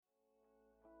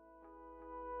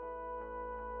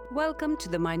Welcome to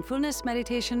the Mindfulness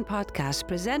Meditation Podcast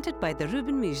presented by the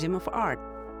Rubin Museum of Art.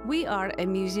 We are a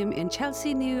museum in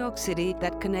Chelsea, New York City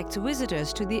that connects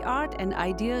visitors to the art and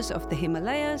ideas of the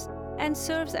Himalayas and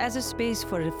serves as a space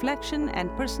for reflection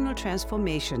and personal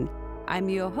transformation. I'm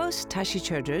your host, Tashi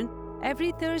Chudran.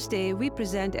 Every Thursday, we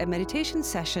present a meditation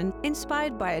session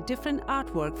inspired by a different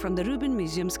artwork from the Rubin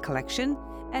Museum's collection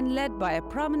and led by a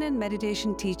prominent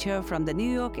meditation teacher from the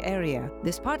New York area.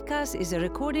 This podcast is a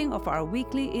recording of our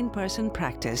weekly in-person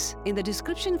practice. In the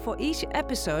description for each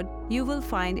episode, you will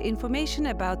find information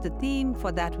about the theme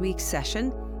for that week's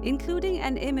session, including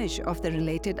an image of the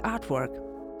related artwork.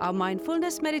 Our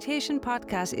Mindfulness Meditation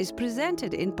Podcast is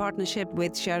presented in partnership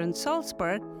with Sharon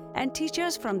Salzberg and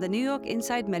teachers from the New York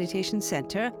Insight Meditation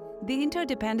Center, the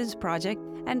Interdependence Project,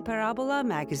 and Parabola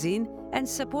Magazine, and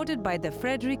supported by the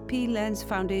Frederick P. Lenz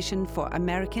Foundation for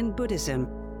American Buddhism.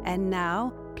 And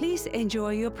now, please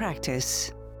enjoy your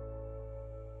practice.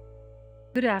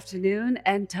 Good afternoon,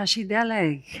 and Tashi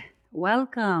Deleg.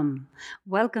 Welcome.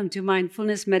 Welcome to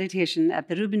Mindfulness Meditation at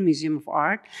the Rubin Museum of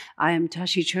Art. I am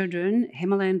Tashi Chudran,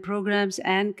 Himalayan Programs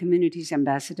and Communities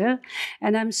Ambassador,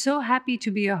 and I'm so happy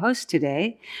to be your host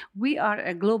today. We are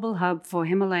a global hub for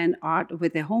Himalayan art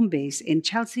with a home base in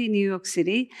Chelsea, New York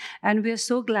City, and we are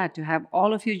so glad to have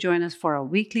all of you join us for our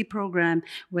weekly program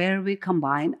where we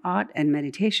combine art and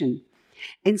meditation.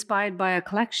 Inspired by a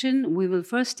collection, we will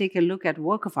first take a look at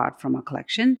work of art from our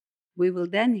collection. We will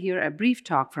then hear a brief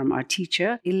talk from our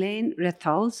teacher, Elaine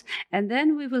Retholtz, and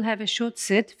then we will have a short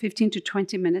sit, 15 to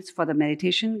 20 minutes for the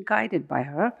meditation guided by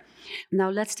her. Now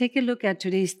let's take a look at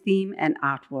today's theme and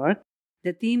artwork.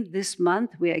 The theme this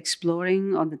month, we are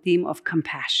exploring on the theme of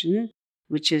compassion,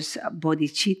 which is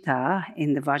bodhicitta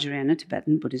in the Vajrayana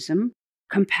Tibetan Buddhism.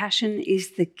 Compassion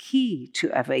is the key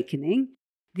to awakening.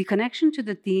 The connection to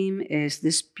the theme is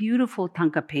this beautiful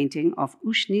Thangka painting of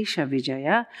Ushnisha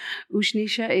Vijaya.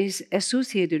 Ushnisha is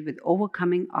associated with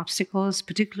overcoming obstacles,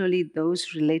 particularly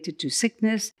those related to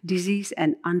sickness, disease,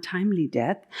 and untimely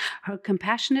death. Her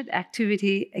compassionate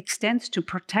activity extends to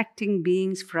protecting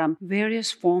beings from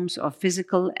various forms of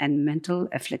physical and mental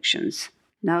afflictions.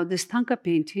 Now, this Thangka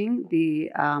painting,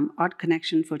 the art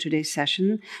connection for today's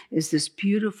session is this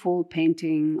beautiful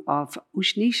painting of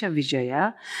Ushnisha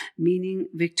Vijaya, meaning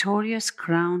victorious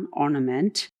crown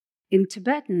ornament. In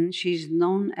Tibetan, she's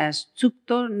known as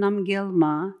Tsuktor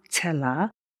Namgyalma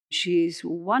Tsela. She is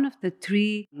one of the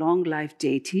three long-life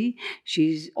deity.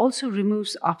 She also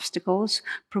removes obstacles,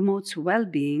 promotes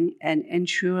well-being, and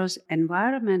ensures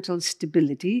environmental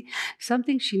stability,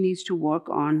 something she needs to work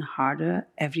on harder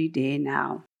every day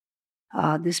now.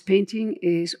 This painting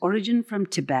is origin from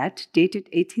Tibet, dated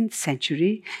 18th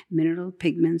century, mineral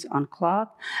pigments on cloth,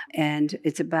 and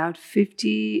it's about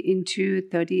 50 into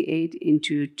 38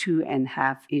 into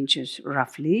 2.5 inches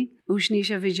roughly.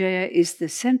 Ushnisha Vijaya is the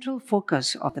central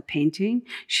focus of the painting.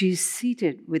 She is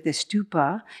seated with a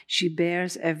stupa. She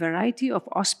bears a variety of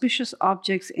auspicious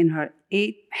objects in her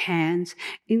 8 hands,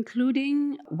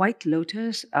 including white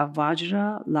lotus, a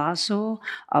vajra, lasso,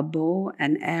 a bow,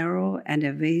 an arrow, and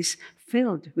a vase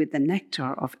filled with the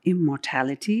nectar of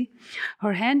immortality.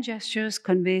 Her hand gestures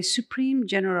convey supreme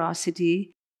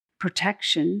generosity,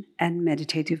 protection, and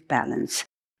meditative balance.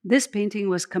 This painting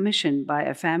was commissioned by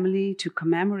a family to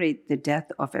commemorate the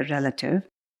death of a relative.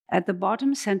 At the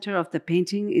bottom center of the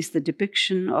painting is the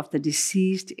depiction of the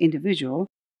deceased individual.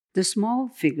 The small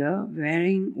figure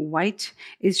wearing white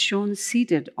is shown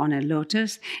seated on a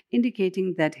lotus,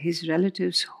 indicating that his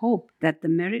relatives hope that the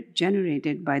merit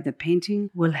generated by the painting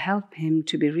will help him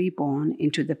to be reborn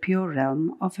into the pure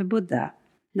realm of a Buddha.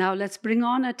 Now let's bring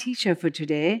on a teacher for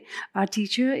today. Our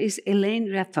teacher is Elaine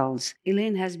Retholtz.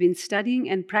 Elaine has been studying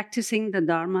and practicing the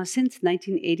Dharma since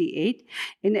 1988.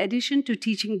 In addition to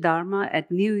teaching Dharma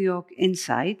at New York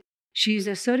Insight, she is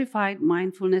a certified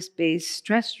mindfulness-based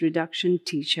stress reduction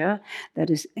teacher, that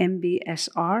is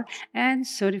MBSR, and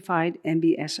certified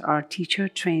MBSR teacher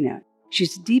trainer.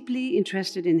 She's deeply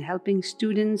interested in helping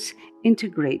students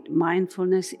integrate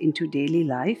mindfulness into daily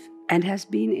life and has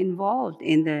been involved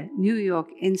in the New York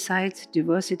Insight's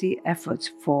diversity efforts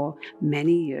for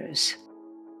many years.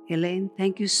 Elaine,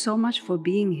 thank you so much for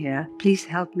being here. Please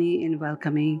help me in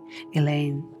welcoming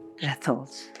Elaine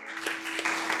Retholtz.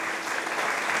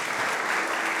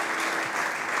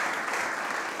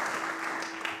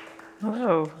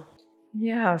 Hello.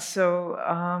 Yeah, so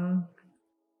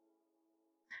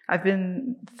I've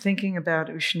been thinking about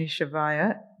Ushnisha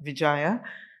Vijaya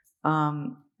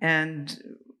and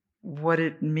what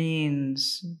it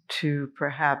means to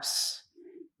perhaps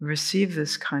receive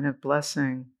this kind of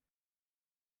blessing.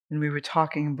 And we were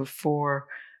talking before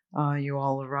you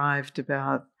all arrived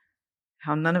about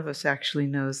how none of us actually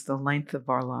knows the length of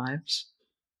our lives.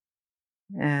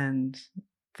 And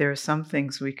there are some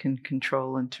things we can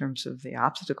control in terms of the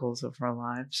obstacles of our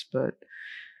lives, but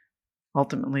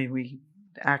ultimately we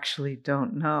actually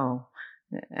don't know.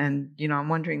 And, I'm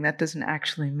wondering, that doesn't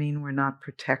actually mean we're not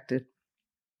protected.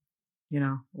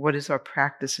 What is our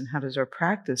practice, and how does our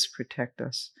practice protect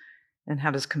us? And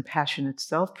how does compassion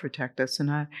itself protect us? And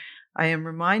I am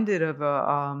reminded of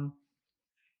a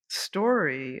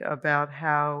story about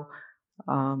how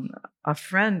a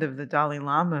friend of the Dalai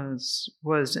Lama's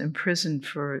was imprisoned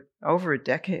for over a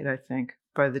decade, I think,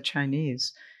 by the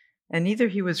Chinese. And either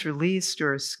he was released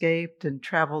or escaped and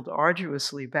traveled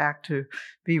arduously back to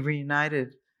be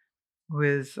reunited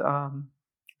with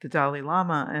the Dalai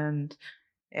Lama. And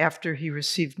after he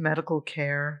received medical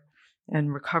care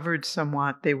and recovered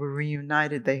somewhat, they were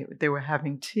reunited. They were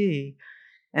having tea.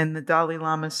 And the Dalai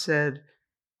Lama said,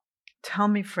 "Tell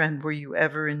me, friend, were you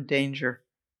ever in danger?"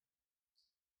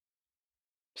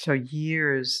 So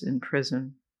years in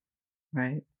prison,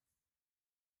 right?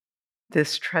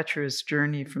 This treacherous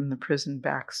journey from the prison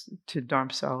back to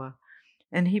Dharamsala.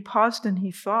 And he paused and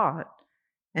he thought,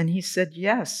 and he said,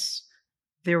 "Yes,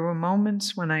 there were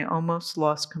moments when I almost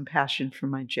lost compassion for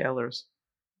my jailers."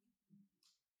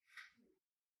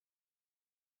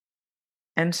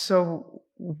 And so,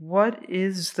 what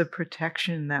is the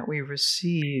protection that we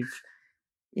receive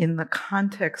in the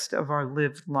context of our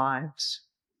lived lives?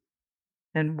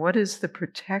 And what is the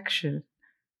protection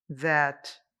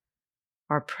that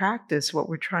our practice, what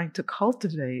we're trying to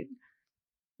cultivate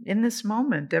in this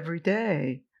moment every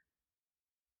day,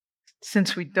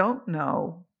 since we don't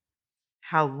know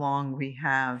how long we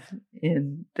have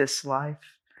in this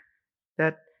life,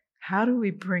 that how do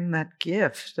we bring that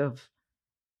gift of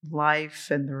life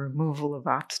and the removal of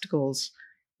obstacles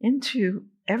into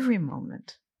every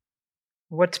moment?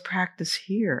 What's practice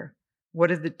here?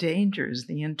 What are the dangers,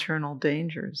 the internal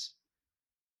dangers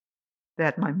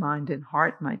that my mind and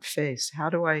heart might face? How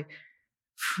do I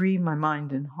free my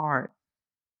mind and heart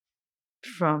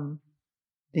from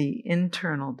the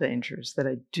internal dangers that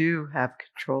I do have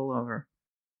control over?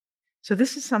 So,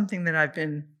 this is something that I've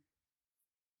been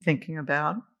thinking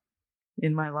about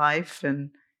in my life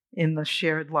and in the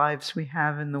shared lives we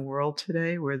have in the world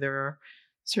today, where there are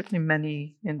certainly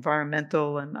many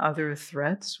environmental and other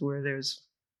threats, where there's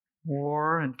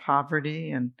war and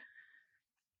poverty and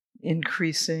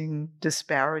increasing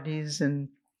disparities in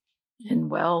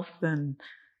wealth and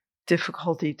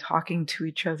difficulty talking to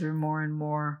each other more and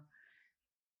more.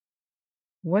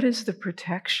 What is the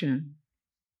protection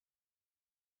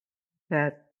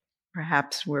that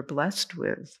perhaps we're blessed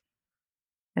with?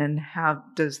 And how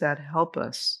does that help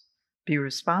us be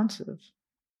responsive?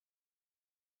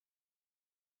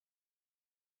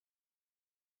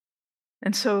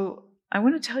 And so I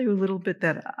want to tell you a little bit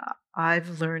that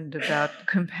I've learned about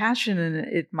compassion, and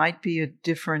it might be a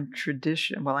different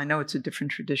tradition. Well, I know it's a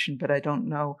different tradition, but I don't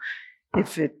know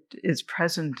if it is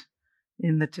present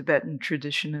in the Tibetan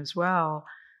tradition as well.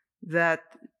 That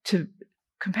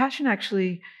compassion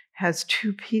actually has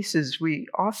two pieces. We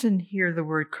often hear the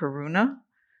word karuna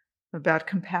about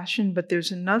compassion, but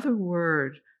there's another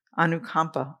word,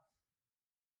 anukampa.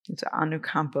 It's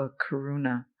anukampa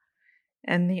karuna.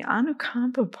 And the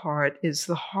anukampa part is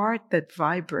the heart that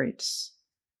vibrates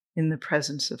in the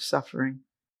presence of suffering.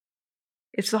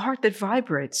 It's the heart that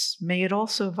vibrates. May it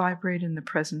also vibrate in the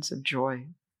presence of joy,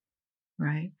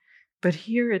 right? But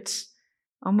here it's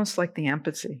almost like the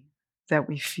empathy that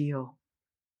we feel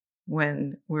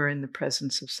when we're in the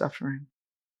presence of suffering.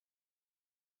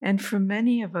 And for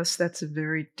many of us, that's a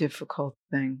very difficult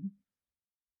thing,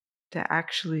 to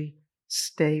actually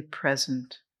stay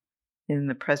present in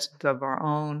the presence of our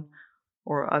own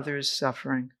or others'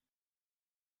 suffering.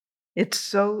 It's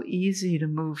so easy to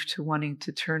move to wanting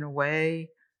to turn away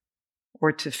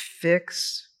or to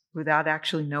fix without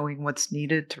actually knowing what's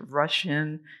needed, to rush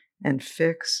in and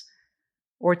fix,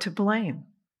 or to blame.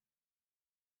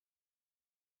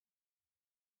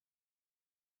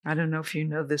 I don't know if you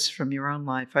know this from your own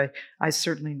life. I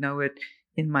certainly know it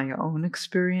in my own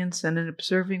experience and in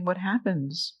observing what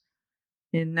happens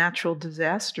in natural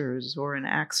disasters or in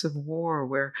acts of war,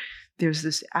 where there's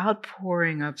this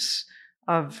outpouring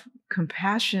of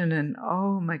compassion and,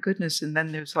 oh my goodness, and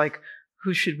then there's like,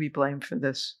 who should we blame for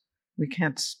this? We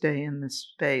can't stay in this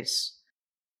space.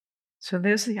 So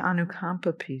there's the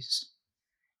anukampa piece.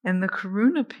 And the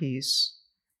karuna piece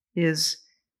is,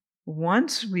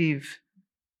 once we've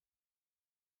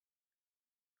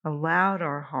allowed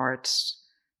our hearts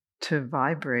to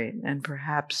vibrate and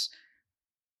perhaps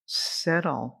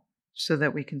settle so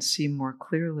that we can see more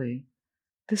clearly,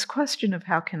 this question of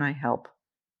how can I help?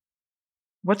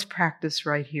 What's practice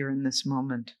right here in this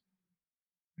moment,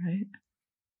 right?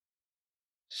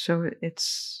 So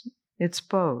it's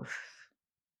both.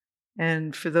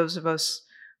 And for those of us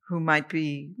who might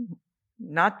be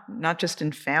not just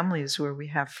in families where we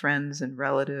have friends and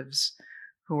relatives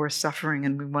who are suffering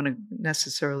and we want to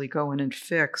necessarily go in and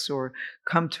fix or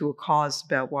come to a cause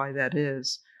about why that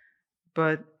is,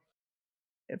 but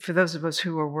for those of us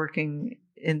who are working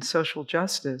in social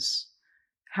justice,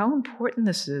 how important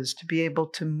this is to be able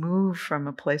to move from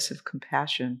a place of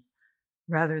compassion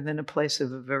rather than a place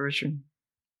of aversion,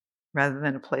 rather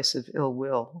than a place of ill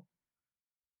will,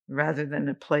 rather than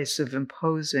a place of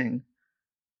imposing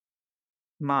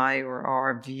my or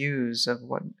our views of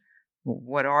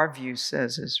what our view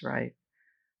says is right,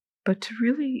 but to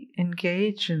really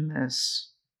engage in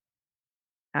this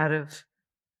out of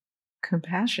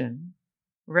compassion,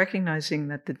 recognizing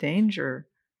that the danger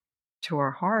to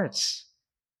our hearts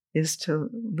is to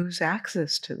lose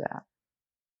access to that,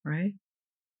 right?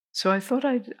 So I thought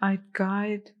I'd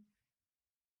guide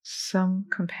some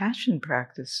compassion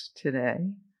practice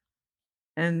today.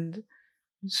 And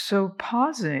so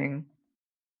pausing,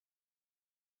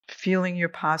 feeling your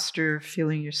posture,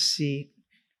 feeling your seat,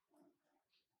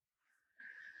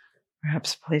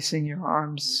 perhaps placing your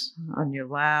arms on your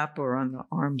lap or on the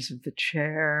arms of the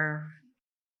chair,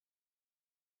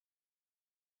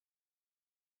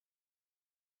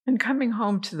 and coming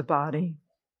home to the body,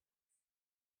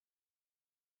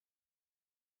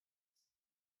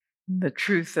 the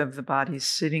truth of the body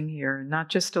sitting here, not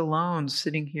just alone,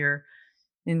 sitting here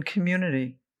in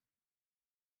community,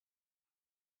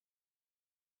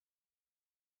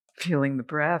 feeling the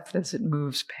breath as it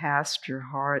moves past your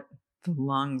heart, the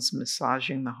lungs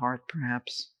massaging the heart,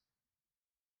 perhaps.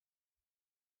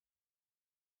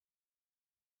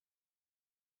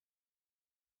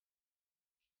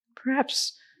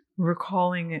 Perhaps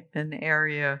recalling an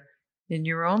area in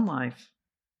your own life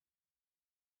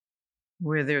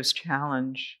where there's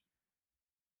challenge,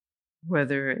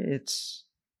 whether it's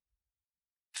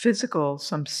physical,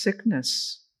 some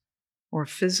sickness, or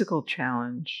physical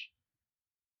challenge,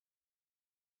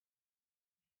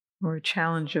 or a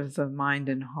challenge of the mind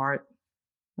and heart,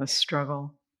 a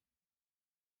struggle.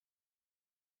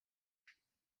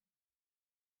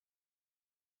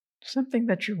 Something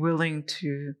that you're willing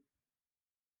to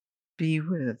be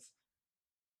with.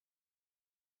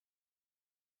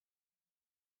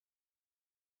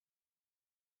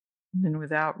 And then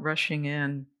without rushing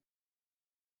in,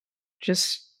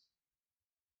 just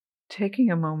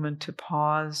taking a moment to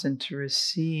pause and to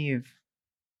receive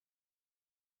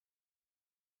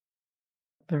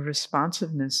the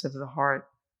responsiveness of the heart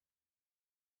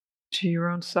to your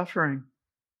own suffering,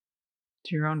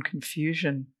 to your own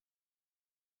confusion.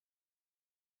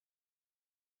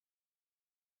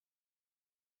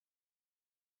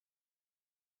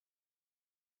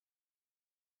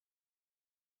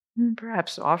 And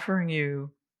perhaps offering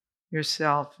you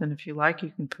yourself, and if you like,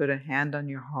 you can put a hand on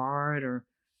your heart or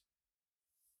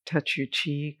touch your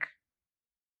cheek,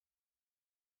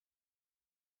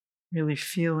 really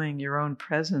feeling your own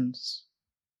presence.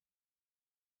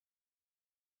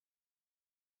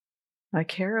 I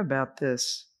care about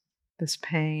this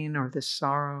pain or this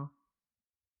sorrow.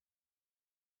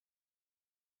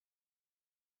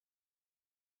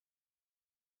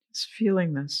 Just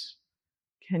feeling this.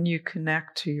 Can you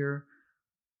connect to your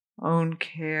own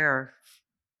care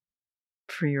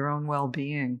for your own well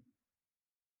being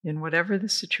in whatever the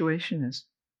situation is?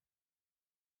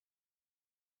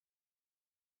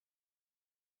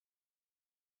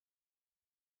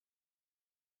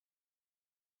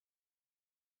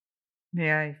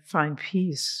 May I find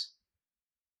peace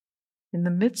in the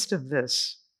midst of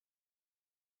this.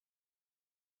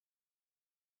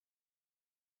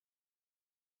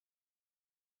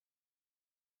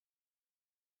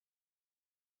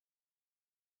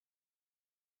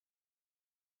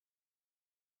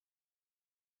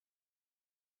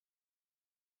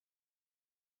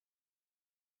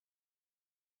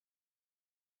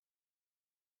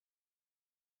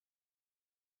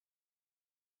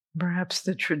 Perhaps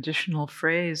the traditional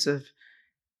phrase of,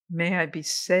 may I be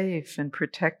safe and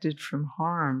protected from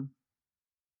harm.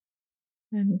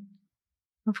 And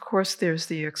of course, there's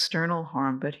the external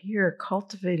harm, but here,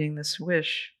 cultivating this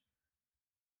wish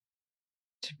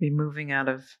to be moving out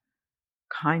of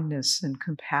kindness and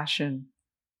compassion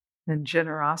and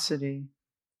generosity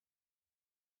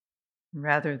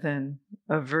rather than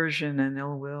aversion and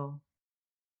ill will.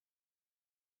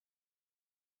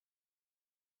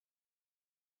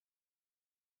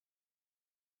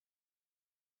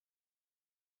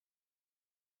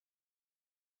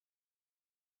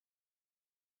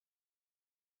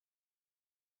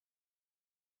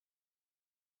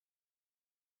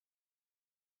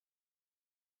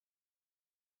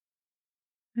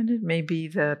 And it may be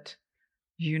that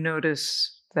you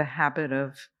notice the habit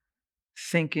of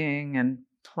thinking and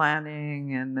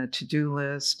planning and the to-do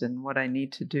list and what I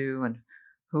need to do and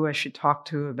who I should talk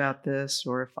to about this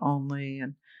or if only,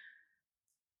 and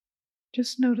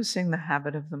just noticing the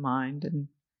habit of the mind. And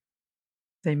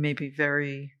they may be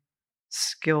very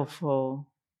skillful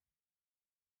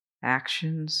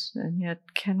actions, and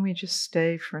yet can we just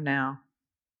stay for now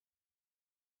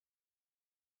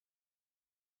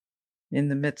in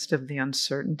the midst of the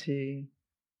uncertainty,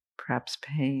 perhaps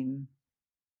pain,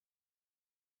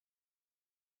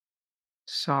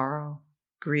 sorrow,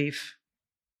 grief?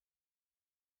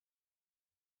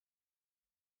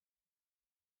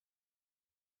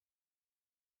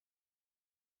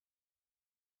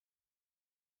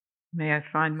 May I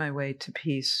find my way to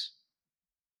peace.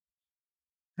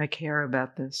 I care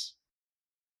about this.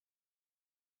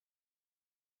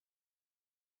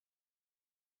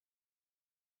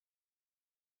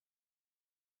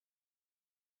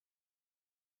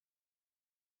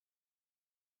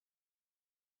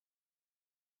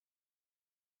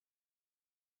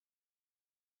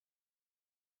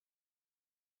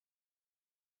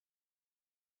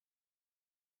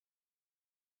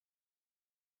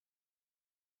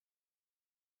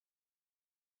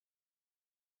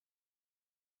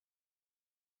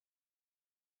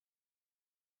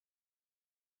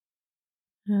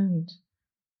 And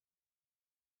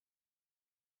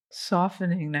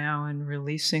softening now and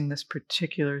releasing this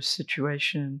particular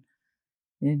situation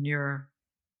in your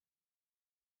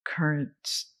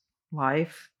current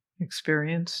life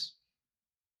experience,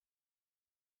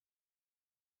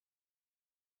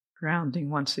 grounding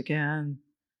once again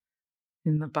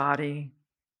in the body,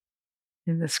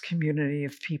 in this community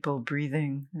of people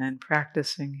breathing and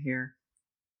practicing here.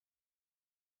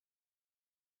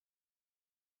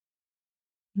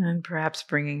 And perhaps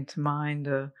bringing to mind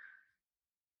a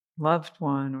loved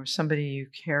one or somebody you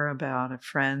care about, a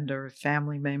friend or a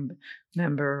family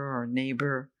member or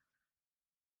neighbor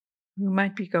who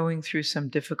might be going through some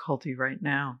difficulty right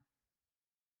now.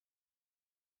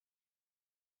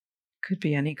 Could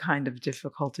be any kind of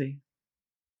difficulty.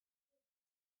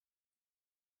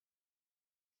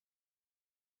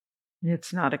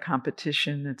 It's not a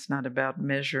competition. It's not about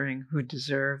measuring who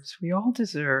deserves. We all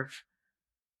deserve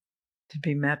to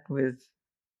be met with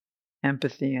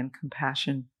empathy and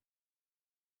compassion.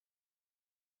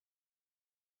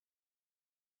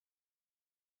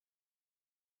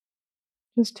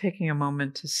 Just taking a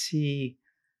moment to see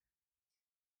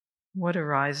what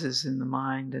arises in the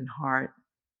mind and heart.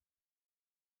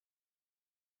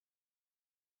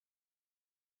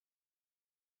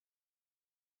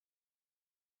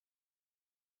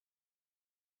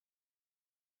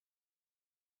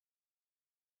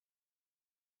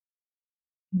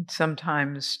 And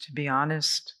sometimes, to be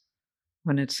honest,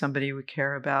 when it's somebody we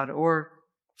care about, or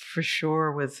for sure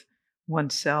with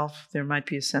oneself, there might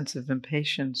be a sense of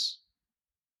impatience.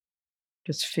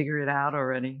 Just figure it out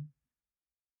already.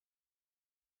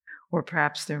 Or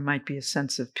perhaps there might be a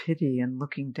sense of pity and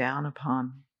looking down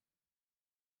upon.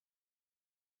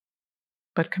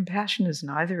 But compassion is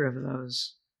neither of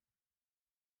those.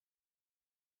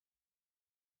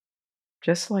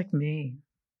 Just like me.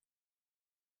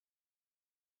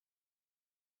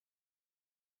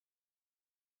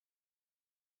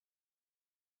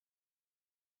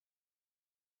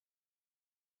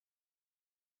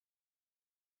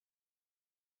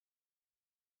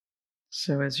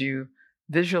 So as you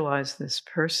visualize this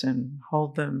person,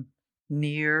 hold them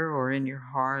near or in your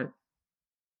heart,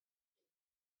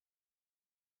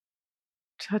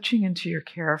 touching into your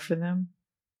care for them.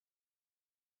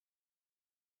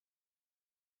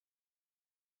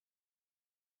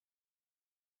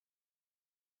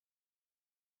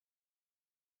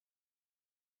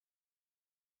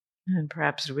 And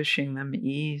perhaps wishing them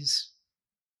ease.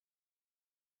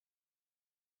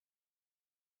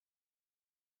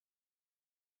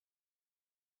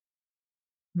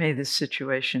 May this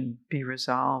situation be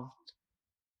resolved.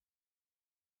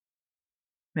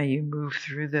 May you move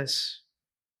through this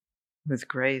with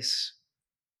grace.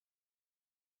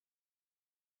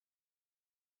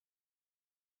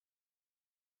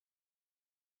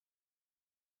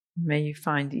 May you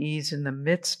find ease in the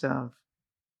midst of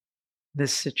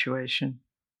this situation,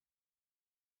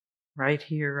 right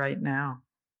here, right now.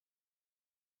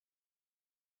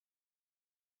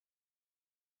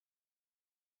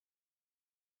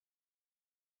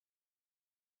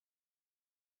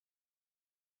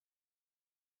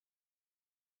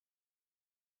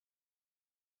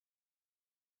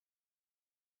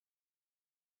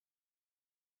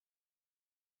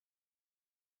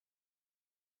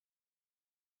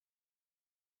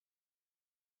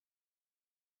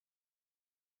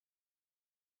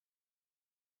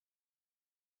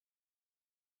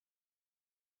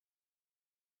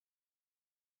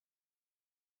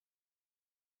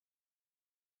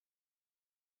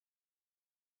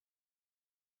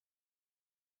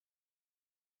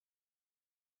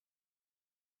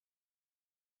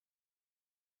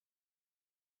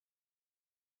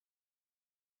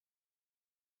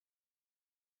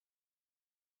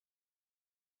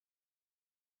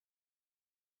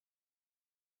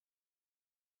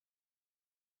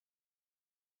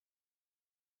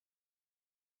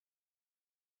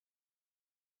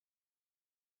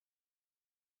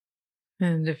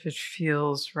 And if it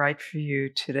feels right for you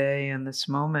today in this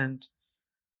moment,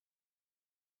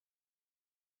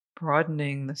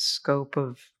 broadening the scope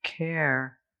of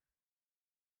care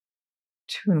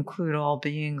to include all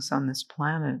beings on this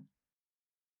planet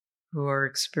who are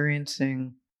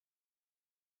experiencing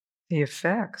the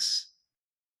effects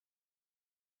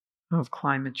of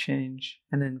climate change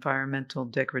and environmental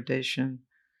degradation.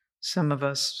 Some of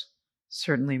us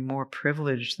certainly more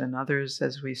privileged than others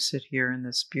as we sit here in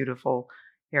this beautiful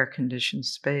air conditioned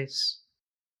space.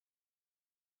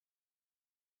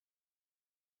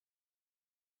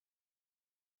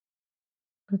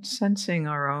 But sensing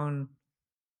our own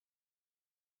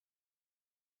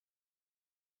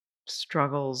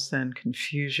struggles and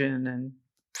confusion and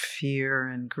fear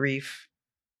and grief,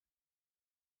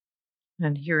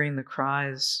 and hearing the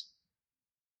cries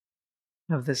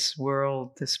of this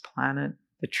world, this planet,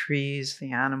 the trees,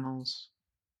 the animals,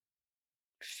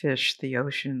 fish, the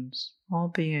oceans, all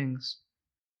beings.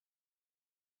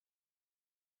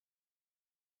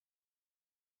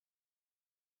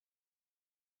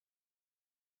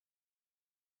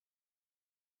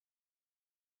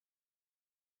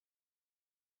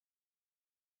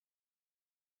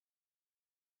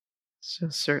 So,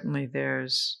 certainly,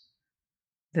 there's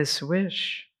this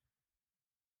wish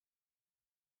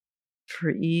for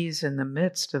ease in the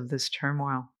midst of this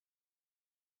turmoil.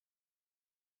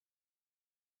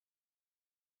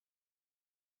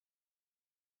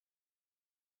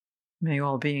 May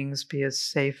all beings be as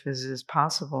safe as is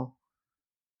possible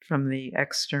from the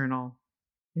external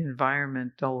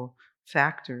environmental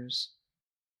factors,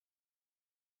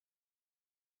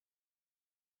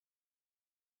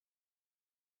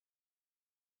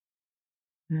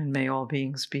 and may all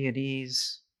beings be at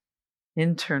ease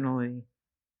internally,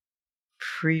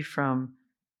 free from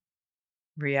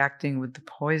reacting with the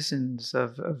poisons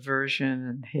of aversion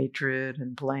and hatred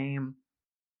and blame.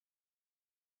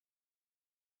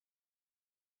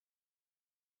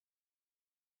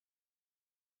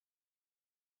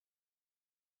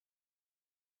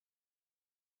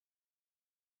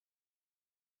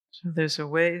 So there's a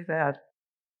way that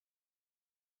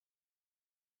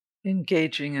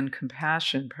engaging in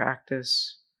compassion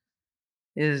practice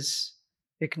is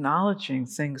acknowledging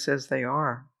things as they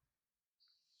are.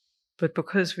 But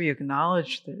because we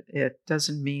acknowledge that it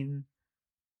doesn't mean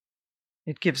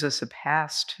it gives us a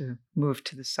pass to move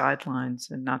to the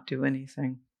sidelines and not do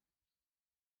anything.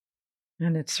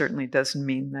 And it certainly doesn't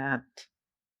mean that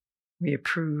we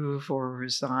approve or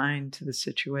resign to the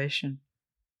situation.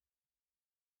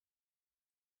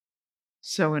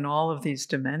 So, in all of these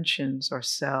dimensions,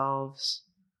 ourselves,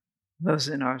 those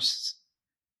in our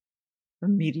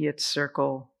immediate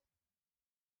circle,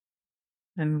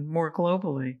 and more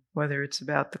globally, whether it's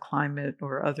about the climate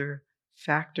or other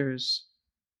factors,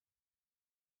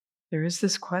 there is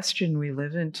this question we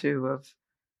live into of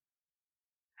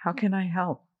how can I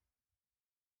help?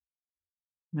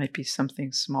 Might be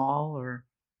something small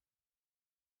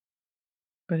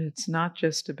but it's not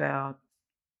just about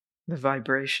the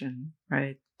vibration,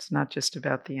 right? It's not just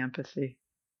about the empathy.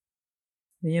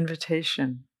 The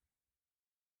invitation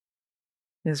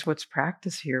is what's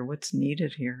practiced here, what's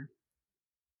needed here.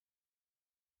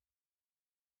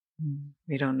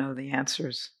 We don't know the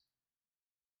answers,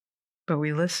 but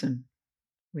we listen.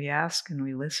 We ask and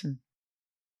we listen.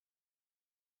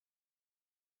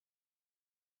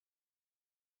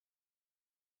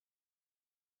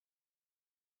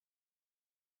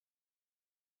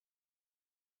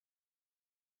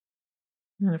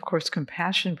 And of course,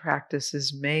 compassion practice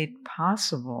is made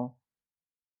possible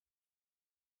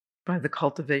by the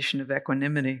cultivation of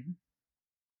equanimity.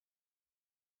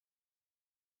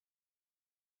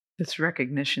 This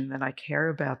recognition that I care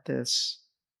about this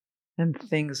and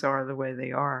things are the way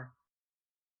they are.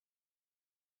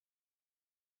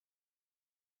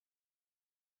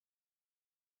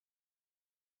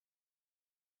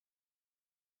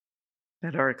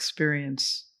 That our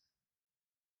experience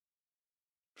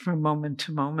from moment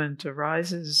to moment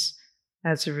arises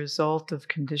as a result of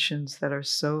conditions that are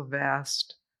so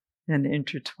vast and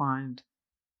intertwined.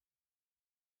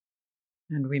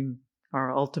 And we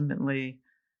are ultimately,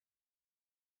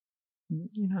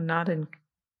 not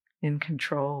in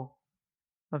control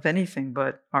of anything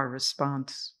but our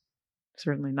response,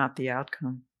 certainly not the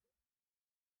outcome.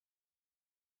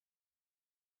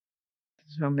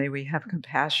 So may we have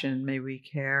compassion, may we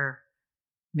care,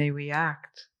 may we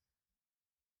act,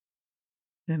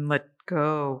 and let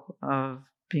go of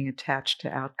being attached to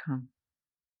outcome.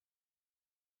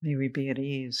 May we be at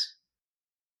ease.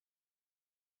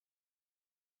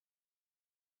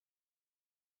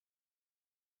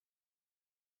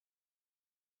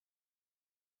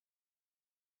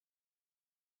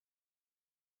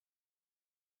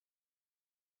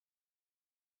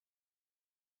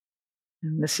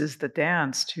 And this is the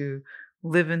dance, to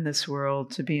live in this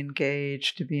world, to be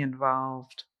engaged, to be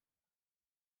involved,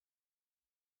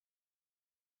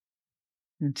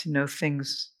 and to know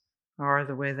things are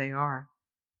the way they are,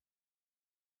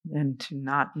 and to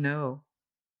not know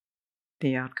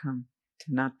the outcome,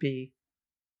 to not be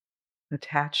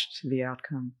attached to the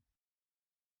outcome.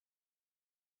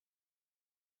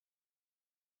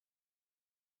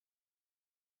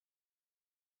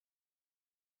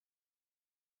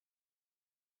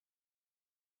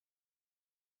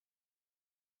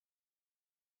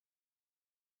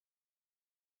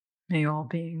 May all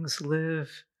beings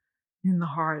live in the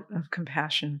heart of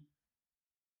compassion.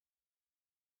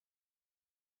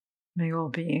 May all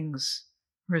beings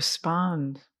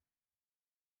respond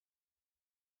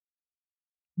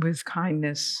with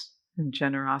kindness and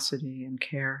generosity and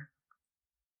care.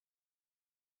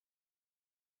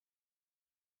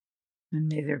 And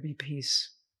may there be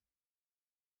peace.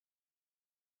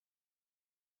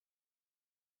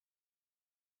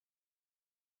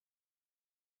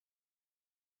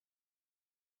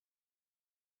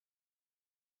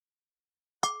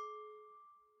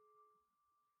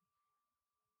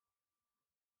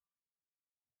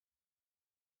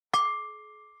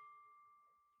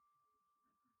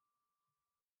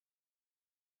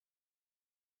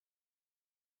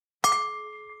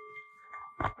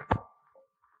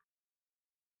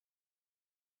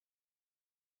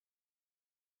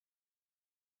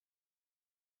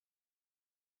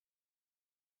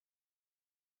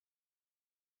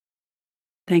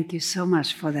 Thank you so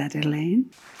much for that,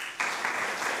 Elaine.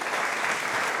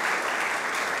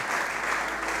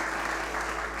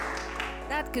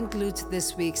 That concludes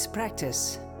this week's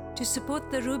practice. To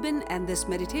support the Rubin and this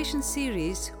meditation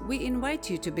series, we invite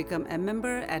you to become a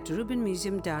member at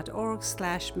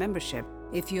rubinmuseum.org/membership.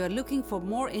 If you are looking for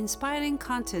more inspiring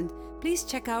content, please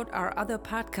check out our other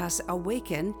podcast,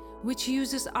 Awaken, which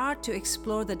uses art to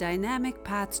explore the dynamic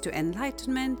paths to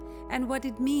enlightenment and what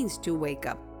it means to wake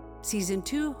up. Season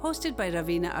 2, hosted by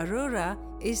Ravina Arora,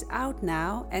 is out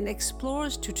now and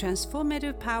explores the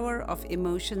transformative power of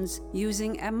emotions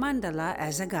using a mandala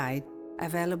as a guide.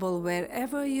 Available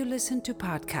wherever you listen to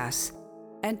podcasts.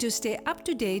 And to stay up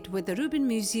to date with the Rubin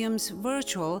Museum's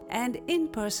virtual and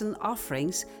in-person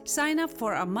offerings, sign up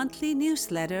for our monthly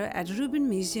newsletter at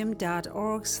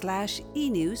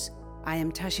rubinmuseum.org/enews. I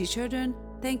am Tashi Churdin.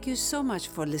 Thank you so much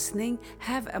for listening.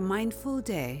 Have a mindful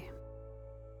day.